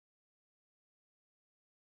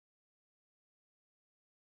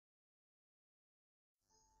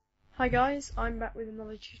Hi guys, I'm back with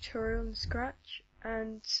another tutorial on Scratch,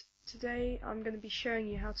 and today I'm going to be showing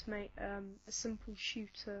you how to make a simple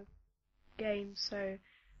shooter game. So I'm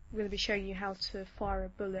going to be showing you how to fire a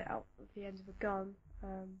bullet out of the end of a gun,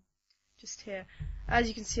 just here. As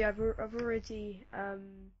you can see, I've already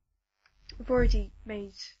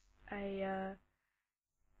made a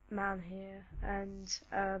man here, and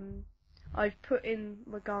I've put in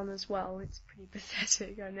my gun as well. It's pretty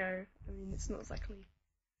pathetic, I know. I mean, it's not exactly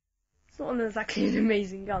an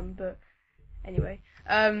amazing gun, but anyway,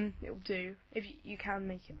 it'll do. If you can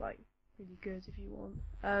make it like really good if you want.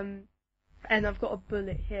 And I've got a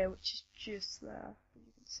bullet here, which is just there.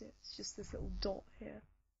 You can see it's just this little dot here.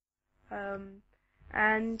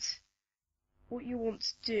 And what you want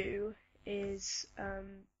to do is, I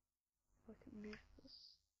can move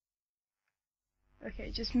this.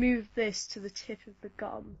 Okay, just move this to the tip of the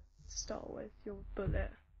gun to start with, your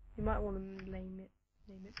bullet. You might want to name it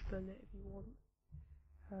bullet if you want.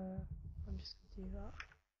 I'm just going to do that.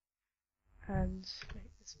 And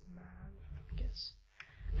make this man, I guess.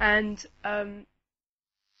 And you're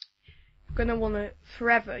going to want to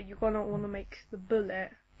make the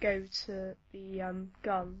bullet go to the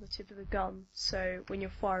gun, the tip of the gun, so when you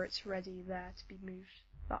fire it's ready there to be moved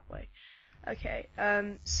that way. Okay,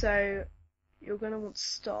 so you're going to want to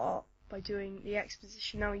start by doing the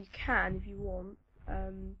exposition. Now you can, if you want,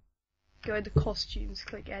 go into costumes,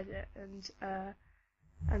 click edit, and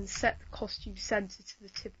set the costume center to the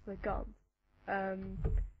tip of the gun.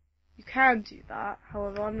 You can do that,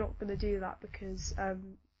 however I'm not going to do that because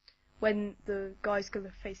when the guy's going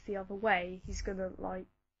to face the other way, he's going to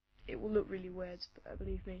it will look really weird,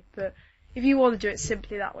 believe me. But if you want to do it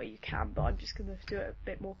simply that way, you can, but I'm just going to do it a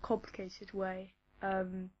bit more complicated way.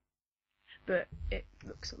 But it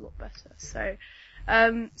looks a lot better.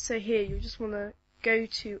 So here you just want to go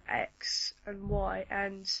to X and Y,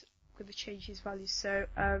 and I'm going to change these values. So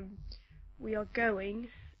we are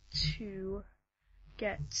going to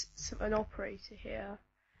get an operator here.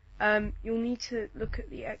 You'll need to look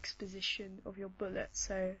at the X position of your bullet.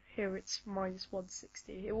 So here it's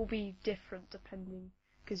 -160. It will be different depending,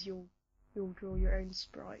 because you'll draw your own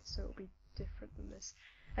sprite, so it'll be different than this.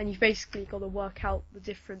 And you've basically got to work out the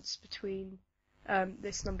difference between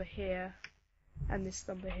this number here and this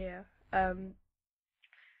number here.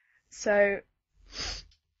 So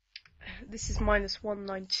this is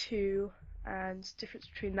 -192, and the difference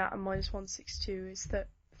between that and -162 is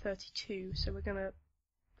 32. So we're going to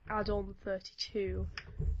add on 32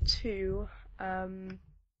 to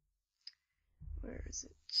where is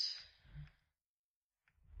it?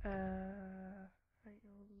 Hang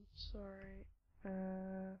on, sorry.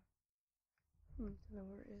 I don't know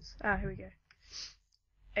where it is. Here we go.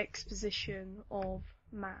 Exposition of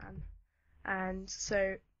man. And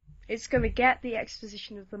so it's going to get the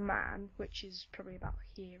exposition of the man, which is probably about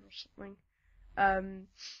here or something. And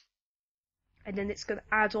then it's going to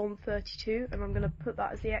add on 32, and I'm going to put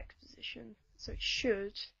that as the exposition. So it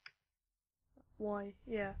should, it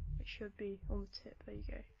should be on the tip. There you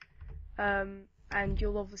go. And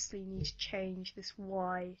you'll obviously need to change this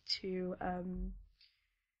Y to,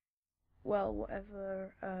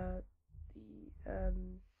 whatever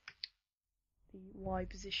the Y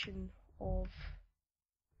position of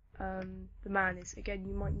the man is. Again,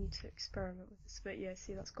 you might need to experiment with this, but yeah,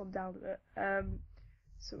 see, that's gone down a bit.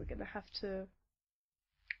 So we're going to have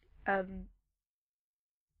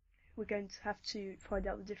to find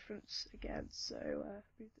out the difference again. So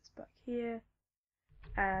move this back here,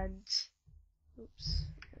 and oops,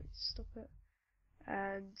 okay, stop it.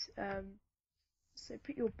 And so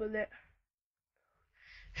put your bullet.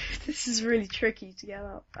 This is really tricky to get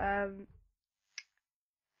up.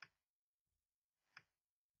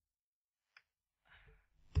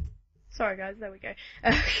 Sorry guys, there we go.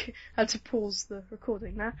 I had to pause the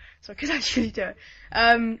recording now, so I could actually do it.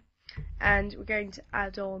 And we're going to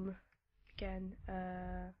add on, again,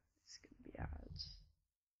 it's going to be add.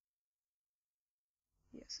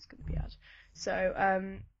 Yes, it's going to be add. So,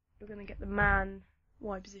 we're going to get the man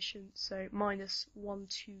Y position, so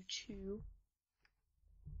 -122,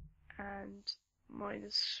 and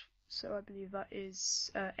so I believe that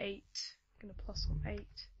is 8. I'm going to plus on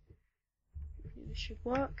 8. Hopefully this should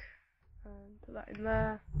work. And put that in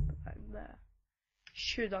there, put that in there.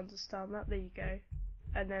 Should understand that, there you go.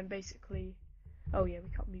 And then basically, oh yeah,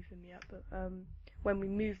 we can't move them yet, but when we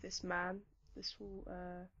move this man, this will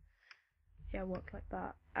work like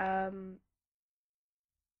that.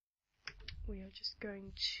 We are just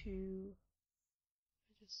going to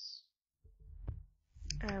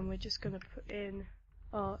we're just going to put in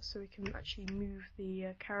so we can actually move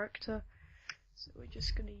the character. So we're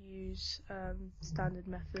just going to use standard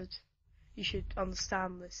method. You should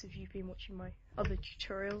understand this if you've been watching my other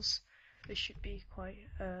tutorials. This should be quite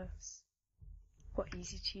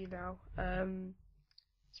easy to you now.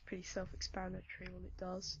 It's pretty self-explanatory what it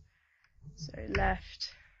does. So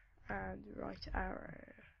left and right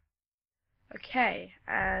arrow. Okay,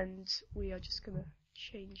 and we are just going to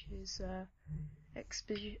change his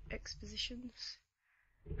expositions,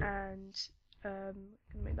 and I'm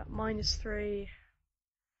going to make that -3,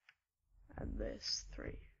 and this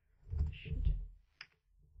 3.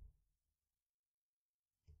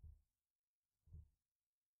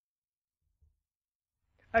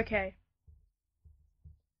 Okay.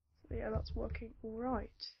 So yeah, that's working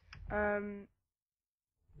alright.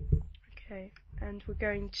 Okay, and we're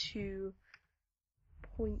going to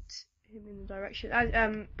point him in the direction.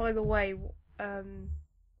 By the way,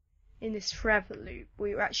 in this forever loop,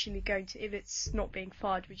 we're actually going to, if it's not being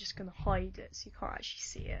fired, we're just going to hide it, so you can't actually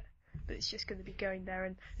see it. But it's just going to be going there,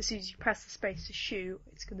 and as soon as you press the space to shoot,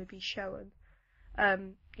 it's going to be shown.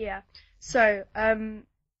 Yeah. So,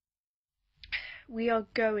 we are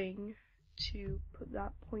going to put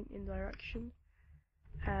that point in direction.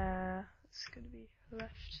 It's going to be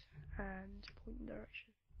left and point in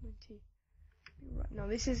direction 90. Right. Now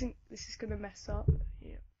this is going to mess up.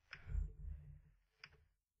 Yeah.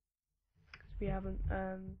 Because we haven't.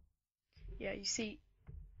 Yeah. You see.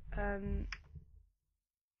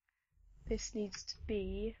 This needs to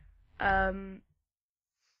be.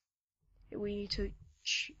 We need to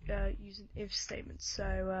use an if statement.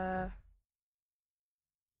 So.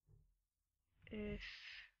 If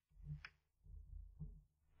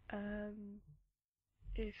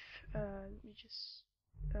let me just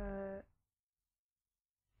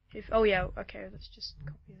oh yeah, okay, let's just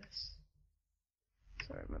copy this.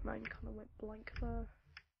 Sorry, my mind kind of went blank there.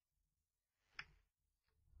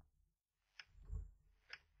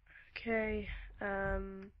 Okay,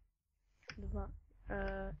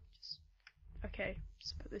 okay,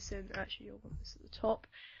 just put this in. Actually, you'll want this at the top.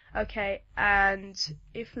 Okay, and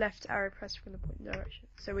if left arrow press, we're going to point in direction.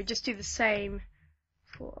 So we just do the same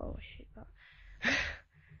for, oh, I hate that.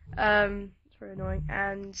 It's very annoying.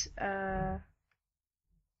 And,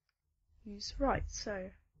 use right.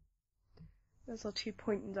 So, there's our 2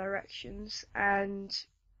 pointing directions, and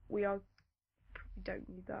we probably don't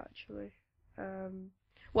need that actually.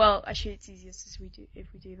 Well, actually it's easiest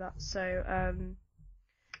if we do that. So,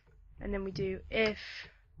 and then we do if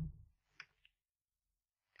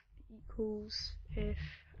equals if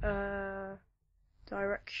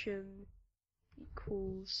direction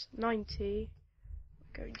equals 90,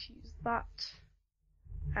 we're going to use that,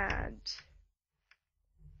 and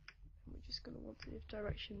we're just going to want it if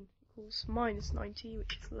direction equals -90,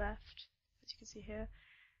 which is left, as you can see here.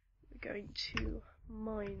 We're going to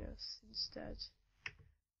minus instead.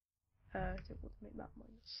 I don't want to make that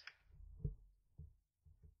minus.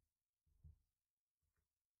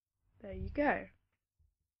 There you go.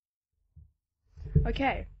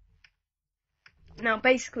 Okay. Now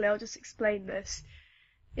basically I'll just explain this.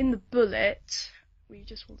 In the bullet, we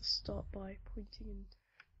just want to start by pointing in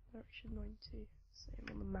direction 90. Same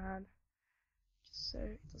on the man. Just so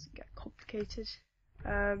it doesn't get complicated.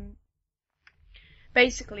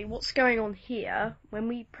 Basically what's going on here, when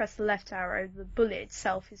we press the left arrow, the bullet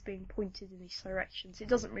itself is being pointed in these directions. It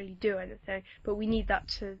doesn't really do anything, but we need that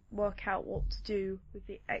to work out what to do with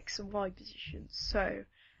the X and Y positions. So,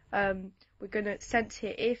 we're going to sense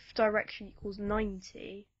here if direction equals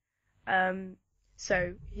 90,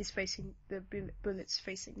 so he's facing, the bullet's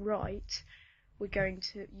facing right, we're going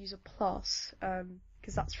to use a plus,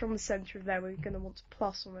 because that's from the center of there, we're going to want to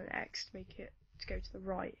plus on an X to make it to go to the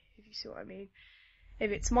right, if you see what I mean. If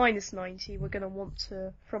it's -90, we're going to want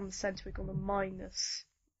to, from the center, we're going to minus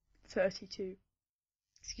 32,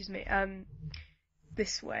 excuse me,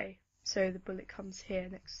 this way, so the bullet comes here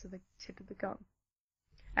next to the tip of the gun.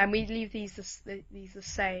 And we leave these the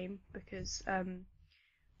same because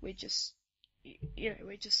we're just, we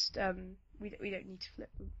don't need to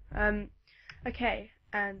flip them. Okay,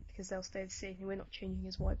 and because they'll stay the same, we're not changing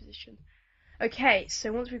his Y position. Okay,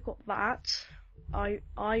 so once we've got that, if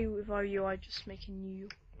I were you, I'd just make a new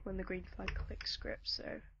when the green flag clicks script, so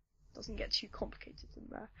it doesn't get too complicated in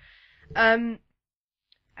there.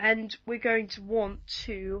 And we're going to want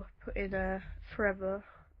to put in a forever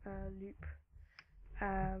loop.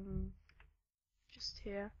 Just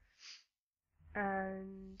here,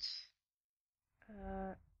 and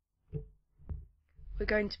we're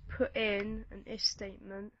going to put in an if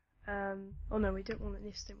statement. Oh no, we don't want an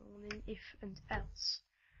if statement, we want an if and else.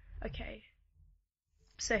 Okay,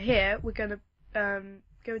 so here we're going to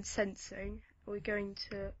go in sensing. We're going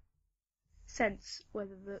to sense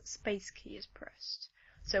whether the space key is pressed.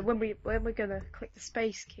 So when we're gonna click the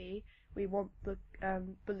space key, we want the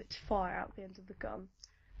bullet to fire out the end of the gun.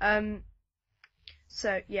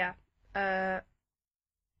 So yeah,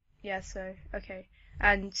 so okay.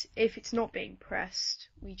 And if it's not being pressed,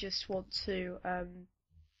 we just want to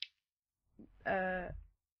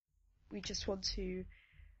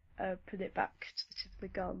put it back to the tip of the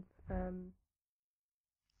gun.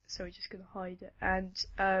 So we're just going to hide it, and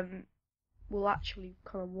we'll actually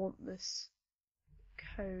kind of want this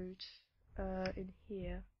code in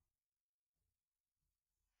here.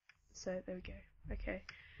 So there we go. Okay.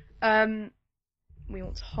 We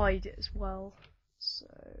want to hide it as well. So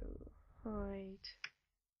hide.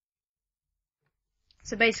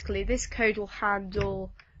 So basically, this code will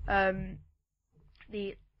handle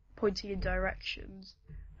the pointing in directions,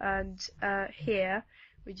 and here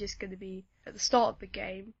we're just going to be at the start of the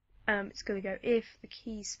game. It's going to go if the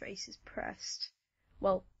key space is pressed.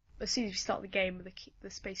 Well, as soon as we start the game, the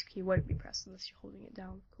space key won't be pressed unless you're holding it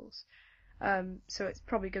down, of course. So it's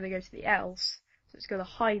probably going to go to the else. So it's going to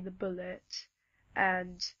hide the bullet,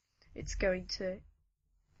 and it's going to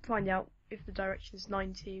find out if the direction is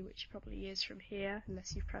 90, which it probably is from here,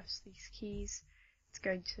 unless you press these keys. It's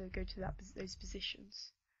going to go to those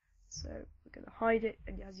positions. So we're going to hide it,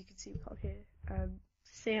 and as you can see, we can't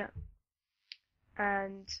see it.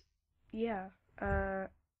 And yeah,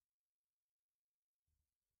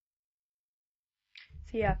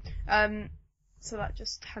 so that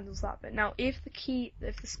just handles that bit. Now, if the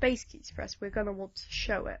space key is pressed, we're going to want to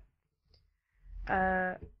show it.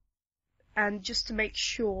 And just to make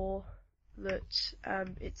sure that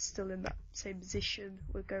it's still in that same position,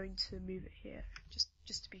 we're going to move it here,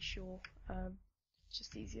 just to be sure. It's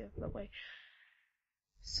just easier that way.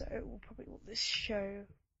 So we'll probably want this show.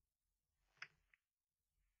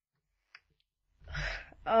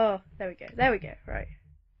 Oh, there we go, right.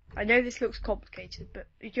 I know this looks complicated, but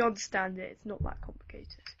if you understand it, it's not that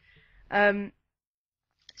complicated. As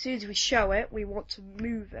soon as we show it, we want to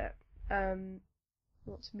move it.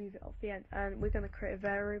 We want to move it off the end, and we're going to create a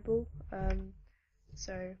variable.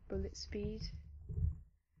 So bullet speed.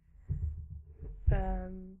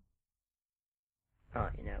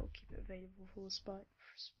 We'll keep it available for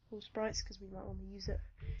all sprites because we might want to use it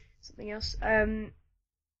for something else.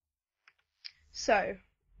 So,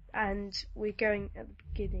 and we're going at the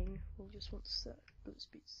beginning. We'll just want to set bullet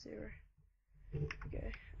speed to 0. There we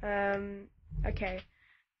go. Okay.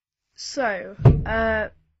 So,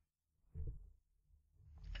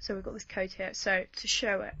 so we've got this code here. So to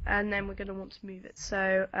show it, and then we're going to want to move it.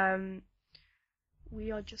 So,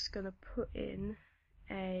 we are just going to put in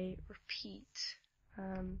a repeat.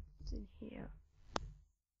 It's in here.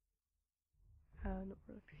 Not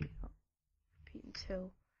repeat. Repeat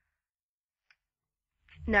until.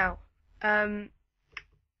 Now,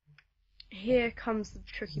 here comes the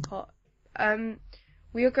tricky part.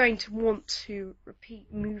 We are going to want to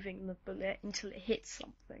repeat moving the bullet until it hits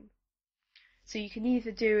something. So you can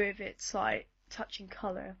either do if it's like touching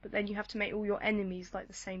colour, but then you have to make all your enemies like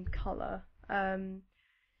the same colour.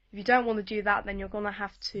 If you don't want to do that, then you're going to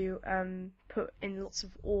have to put in lots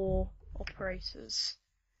of OR operators.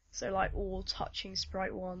 So like OR touching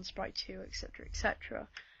sprite 1, sprite 2, etc, etc.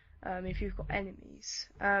 If you've got enemies.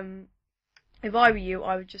 If I were you,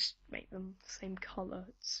 I would just make them the same colour.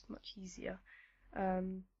 It's much easier.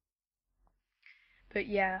 But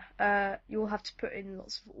yeah, you'll have to put in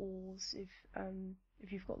lots of ORs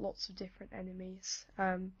if you've got lots of different enemies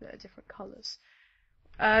that are different colours.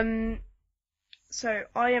 So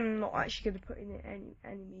I am not actually going to put in any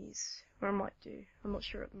enemies, or I might do. I'm not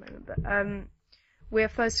sure at the moment, but we're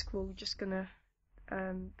first of all just going to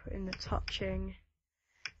put in the touching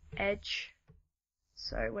edge.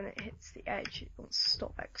 So when it hits the edge, it wants to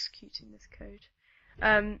stop executing this code.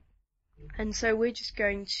 And so we're just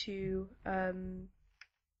going to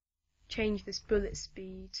change this bullet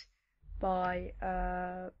speed by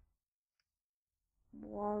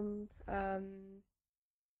 1.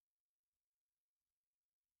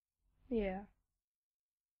 Yeah,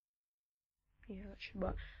 that should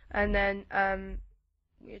work. And then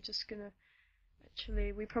we're just gonna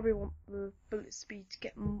we probably want the bullet speed to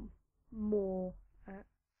get more.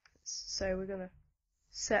 So we're gonna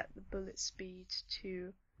set the bullet speed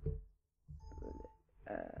to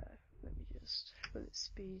let me just bullet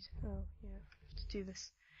speed. Oh yeah, I have to do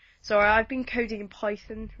this. Sorry, I've been coding in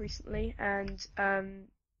Python recently, and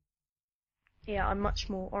yeah, I'm much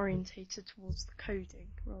more orientated towards the coding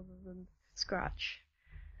rather than Scratch.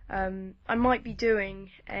 I might be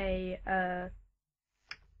doing a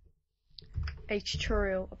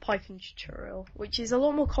tutorial, a Python tutorial, which is a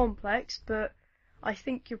lot more complex, but I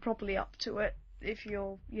think you're probably up to it. If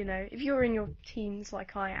you're, if you're in your teens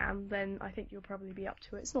like I am, then I think you'll probably be up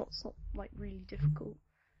to it. It's not like really difficult.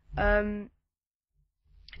 And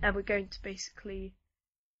we're going to basically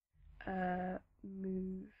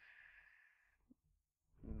move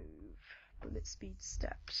bullet speed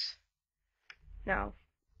steps. Now,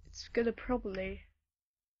 it's probably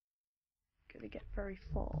gonna get very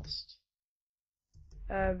fast.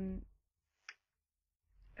 Let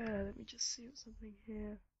me just see what's something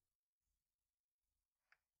here.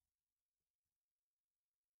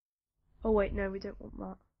 Oh wait, no, we don't want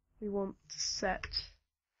that. We want to set.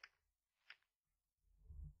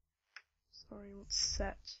 Sorry, we want to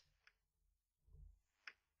set.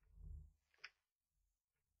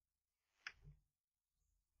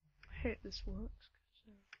 I hope this works.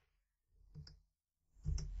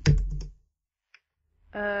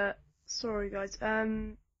 Sorry guys.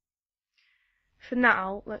 For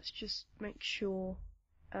now, let's just make sure.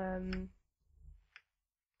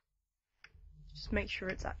 Just make sure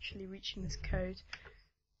it's actually reaching this code.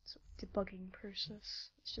 Sort of debugging process.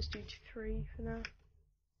 Let's just do 3 for now.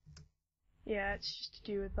 Yeah, it's just to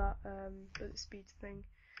do with that bullet speed thing.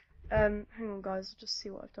 Hang on guys, I'll just see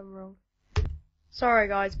what I've done wrong. Sorry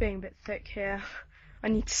guys, being a bit thick here. I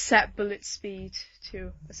need to set bullet speed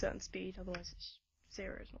to a certain speed, otherwise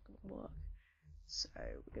 0 is not going to work. So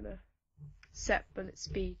we're going to set bullet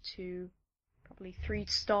speed to probably 3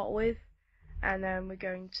 to start with, and then we're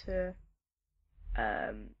going to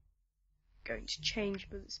change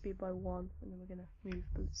bullet speed by 1, and then we're going to move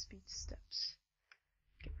bullet speed steps.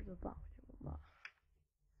 Get rid of that, we don't want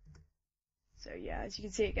that. So yeah, as you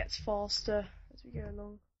can see, it gets faster as we go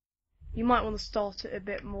along. You might want to start it a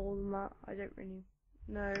bit more than that. I don't really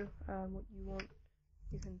know what you want.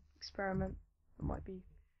 You can experiment. It might be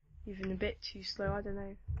even a bit too slow. I don't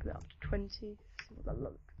know. Put it up to 20. See what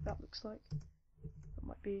that looks like. That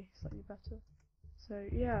might be slightly better. So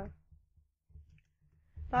yeah,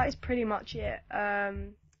 that is pretty much it.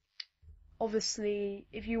 Obviously,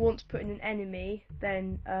 if you want to put in an enemy,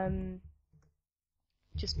 then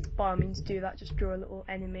just by all means do that. Just draw a little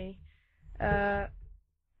enemy.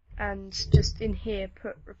 And just in here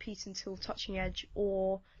put repeat until touching edge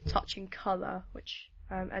or touching color, which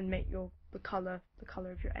and make the color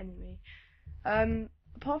of your enemy.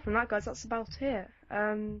 Apart from that, guys, that's about it.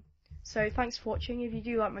 So thanks for watching. If you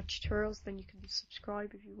do like my tutorials, then you can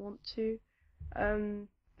subscribe if you want to.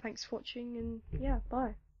 Thanks for watching, and yeah,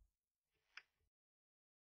 bye.